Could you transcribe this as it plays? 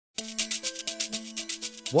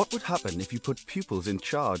What would happen if you put pupils in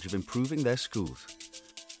charge of improving their schools?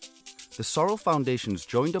 The Sorrel Foundation's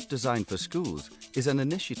Joined Up Design for Schools is an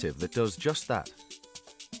initiative that does just that.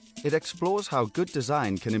 It explores how good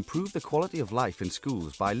design can improve the quality of life in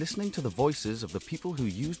schools by listening to the voices of the people who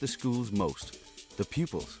use the schools most, the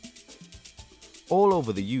pupils. All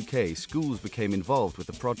over the UK, schools became involved with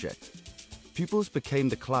the project. Pupils became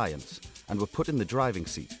the clients and were put in the driving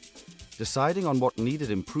seat, deciding on what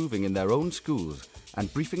needed improving in their own schools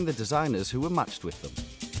and briefing the designers who were matched with them.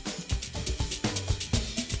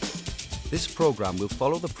 This programme will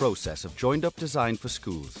follow the process of Joined Up Design for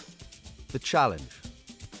Schools. The challenge,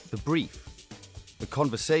 the brief, the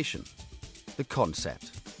conversation, the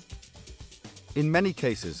concept. In many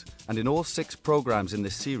cases, and in all 6 programmes in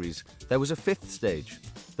this series, there was a 5th stage,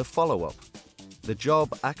 the follow-up. The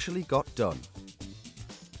job actually got done.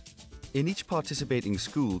 In each participating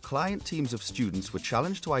school, client teams of students were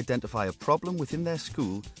challenged to identify a problem within their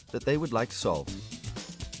school that they would like solved.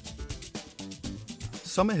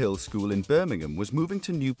 Summerhill School in Birmingham was moving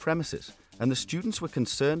to new premises, and the students were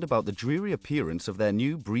concerned about the dreary appearance of their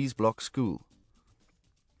new breeze block school.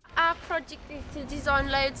 Our project is to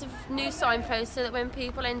design loads of new signposts so that when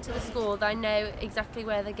people enter the school they know exactly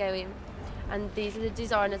where they're going, and these are the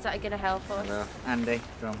designers that are going to help us. Hello. Andy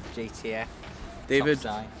from GTF. David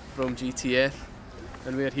from GTF,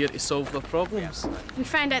 and we're here to solve the problems. We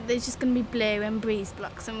found out there's just going to be blue and breeze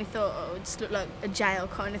blocks, and we thought, oh, it would just look like a jail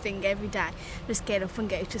kind of thing every day. Just get up and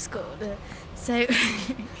go to school. So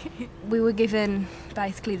we were given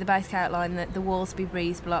basically the basic outline that the walls be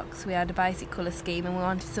breeze blocks. We had a basic colour scheme, and we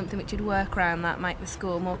wanted something which would work around that, make the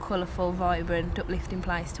school more colourful, vibrant, uplifting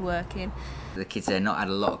place to work in. The kids there not had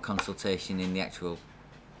a lot of consultation in the actual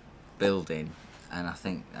building, and I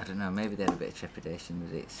think, I don't know, maybe they had a bit of trepidation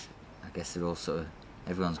that it's, I guess they're all sort of,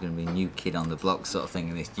 everyone's going to be a new kid on the block sort of thing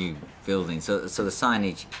in this new building. So the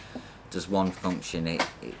signage does one function, it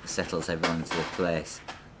settles everyone into their place.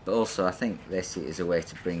 But also I think they see it as a way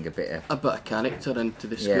to bring a bit of character into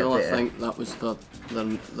the school. I think that was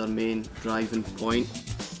their main driving point.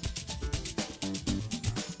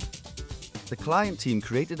 The client team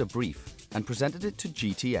created a brief and presented it to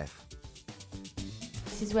GTF.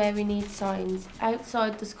 This is where we need signs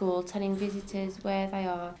outside the school telling visitors where they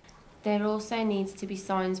are. There also needs to be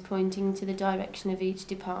signs pointing to the direction of each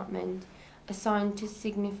department, a sign to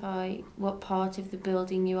signify what part of the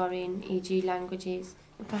building you are in, e.g. languages,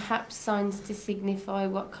 and perhaps signs to signify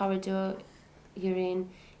what corridor you're in,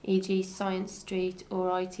 e.g. Science Street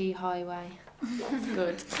or IT Highway.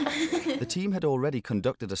 Good. The team had already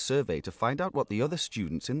conducted a survey to find out what the other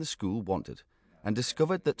students in the school wanted, and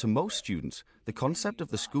discovered that to most students, the concept of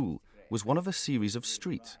the school was one of a series of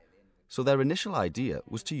streets. So their initial idea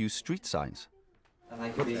was to use street signs.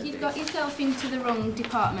 if you've got yourself into the wrong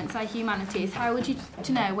department, say humanities, how would you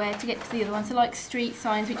to know where to get to the other one? So like street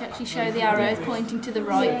signs which actually show the arrows pointing to the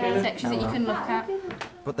right sections that you can look at.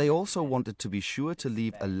 But they also wanted to be sure to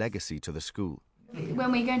leave a legacy to the school.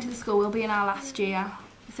 When we go into the school, we'll be in our last year,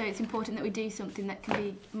 so it's important that we do something that can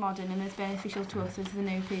be modern and as beneficial to us as the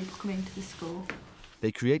new people come into the school.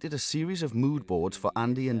 They created a series of mood boards for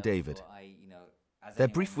Andy and David. Their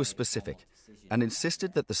brief was specific and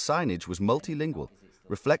insisted that the signage was multilingual,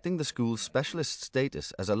 reflecting the school's specialist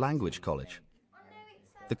status as a language college.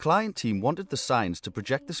 The client team wanted the signs to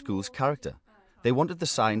project the school's character. They wanted the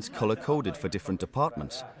signs colour-coded for different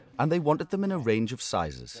departments, and they wanted them in a range of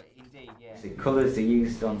sizes. The colours are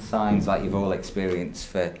used on signs like you've all experienced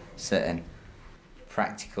for certain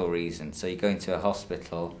practical reasons. So you go into a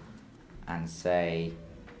hospital and say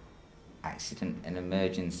accident and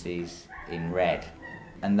emergencies in red,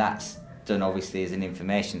 and that's done obviously as an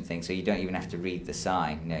information thing, so you don't even have to read the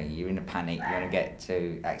sign. You know, you're in a panic, you want to get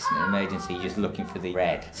to accident and emergency, you're just looking for the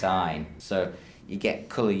red sign. So you get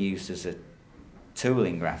colour use as a tool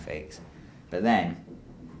in graphics, but then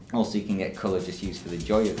also you can get colour just used for the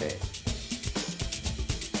joy of it.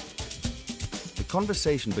 The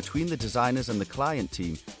conversation between the designers and the client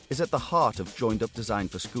team is at the heart of Joined Up Design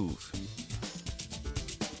for Schools.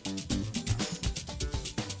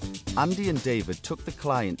 Andy and David took the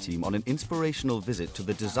client team on an inspirational visit to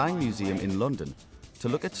the Design Museum in London to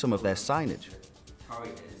look at some of their signage.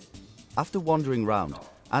 After wandering round,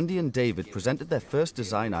 Andy and David presented their first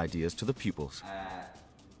design ideas to the pupils.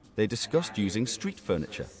 They discussed using street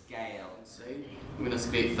furniture. I'm going to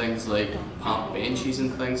create things like park benches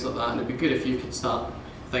and things like that, and it'd be good if you could start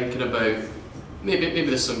thinking about maybe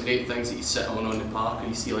there's some great things that you sit on the park, or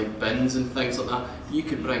you see like bins and things like that you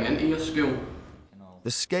could bring into your school.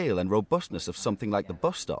 The scale and robustness of something like the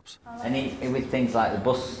bus stops. And with things like the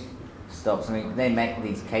bus stops, I mean, they make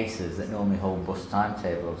these cases that normally hold bus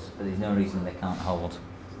timetables, but there's no reason they can't hold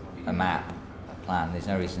a map, a plan. There's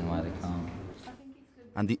no reason why they can't.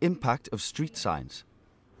 And the impact of street signs.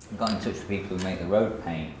 I got in touch with people who make the road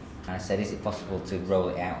paint, and I said, is it possible to roll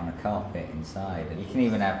it out on a carpet inside? And you can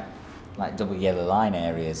even have like double yellow line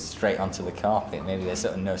areas straight onto the carpet. Maybe there's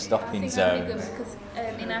sort of no stopping zone. Because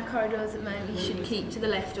in our corridors at the moment, you should keep to the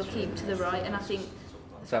left or keep to the right, and I think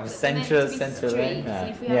so have a centre lane there.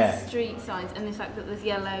 And if we have street signs and the fact that there's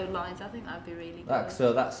yellow lines, I think that'd be really good.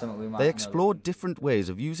 So that's something we might. They explored different ways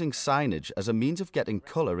of using signage as a means of getting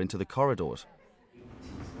colour into the corridors.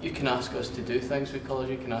 You can ask us to do things with colours,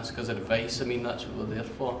 you can ask us advice, I mean that's what we're there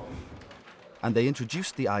for. And they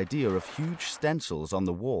introduced the idea of huge stencils on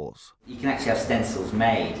the walls. You can actually have stencils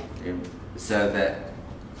made so that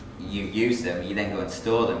you use them, you then go and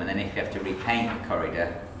store them, and then if you have to repaint the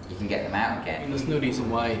corridor, you can get them out again. There's no reason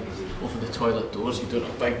why over the toilet doors you don't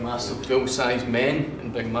have big massive full-size men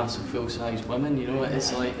and big massive full-size women, you know,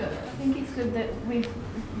 it's like... I think it's good that we've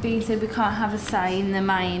been said we can't have a say in the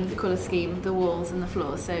main colour scheme of the walls and the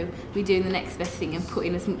floors, so we're doing the next best thing and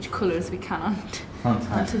putting as much colour as we can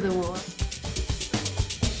onto the wall.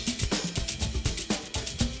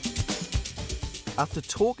 After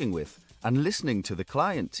talking with and listening to the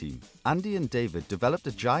client team, Andy and David developed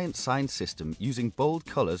a giant sign system using bold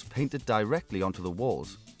colours painted directly onto the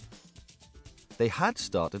walls. They had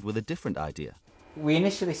started with a different idea. We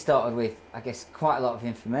initially started with, I guess, quite a lot of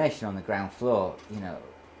information on the ground floor, you know,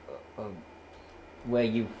 where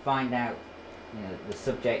you find out, you know, the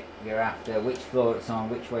subject you're after, which floor it's on,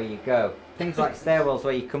 which way you go. Things like stairwells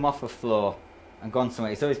where you come off a floor and gone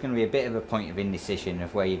somewhere, it's always going to be a bit of a point of indecision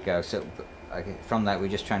of where you go. So from that, we're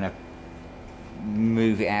just trying to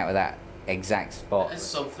move it out of that exact spot. It's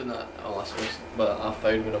something that I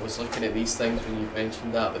found when I was looking at these things when you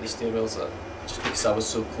mentioned that about the stairwells, that just because I was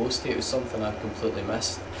so close to it, it was something I'd completely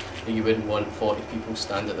missed. You wouldn't want 40 people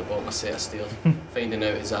standing at the bottom of a set of stairs finding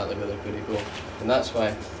out exactly where they're going to go. And that's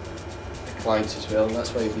why the clients as well, and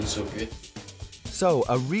that's why they've been so good. So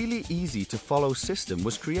a really easy to follow system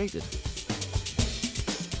was created.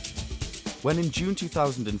 When in June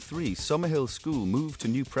 2003 Summerhill School moved to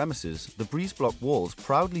new premises, the breeze block walls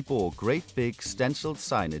proudly bore great big stenciled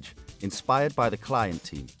signage inspired by the client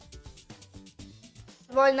team.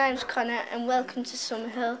 My name's Connor and welcome to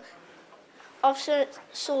Summerhill. I've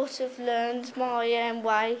sort of learned my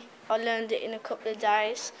way. I learned it in a couple of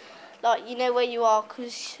days. Like, you know where you are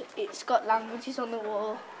because it's got languages on the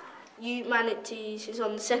wall. Humanities is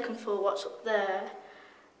on the second floor, what's up there,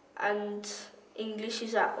 and English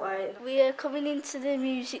is that way. We are coming into the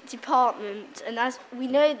music department, and as we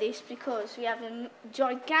know this because we have a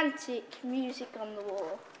gigantic music on the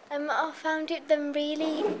wall. I found them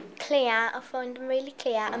really clear. I find them really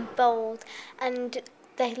clear and bold, and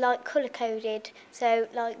they're like colour coded. So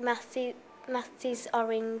like maths is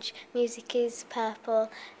orange, music is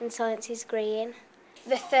purple, and science is green.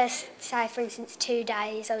 The first, say for instance, 2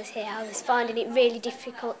 days I was here, I was finding it really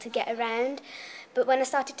difficult to get around. But when I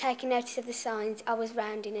started taking notice of the signs, I was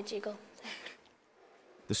round in a jiggle.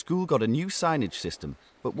 The school got a new signage system,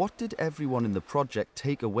 but what did everyone in the project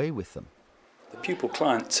take away with them? The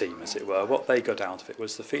pupil-client team, as it were, what they got out of it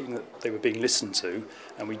was the feeling that they were being listened to,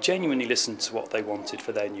 and we genuinely listened to what they wanted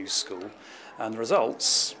for their new school. And the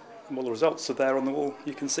results, well, the results are there on the wall,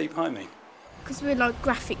 you can see behind me. Because we're like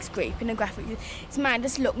graphics group in a graphics, it's made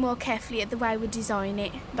us look more carefully at the way we design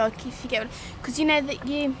it. Like if you get, because you know that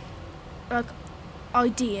you like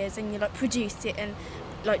ideas and you like produce it and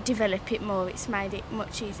like develop it more, it's made it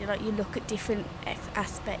much easier. Like you look at different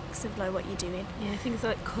aspects of like what you're doing. Yeah, things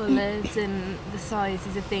like colours and the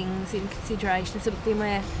sizes of things in consideration, something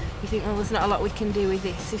where you think, well, there's not a lot we can do with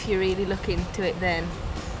this. If you really look into it, then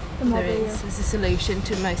there's a solution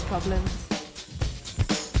to most problems.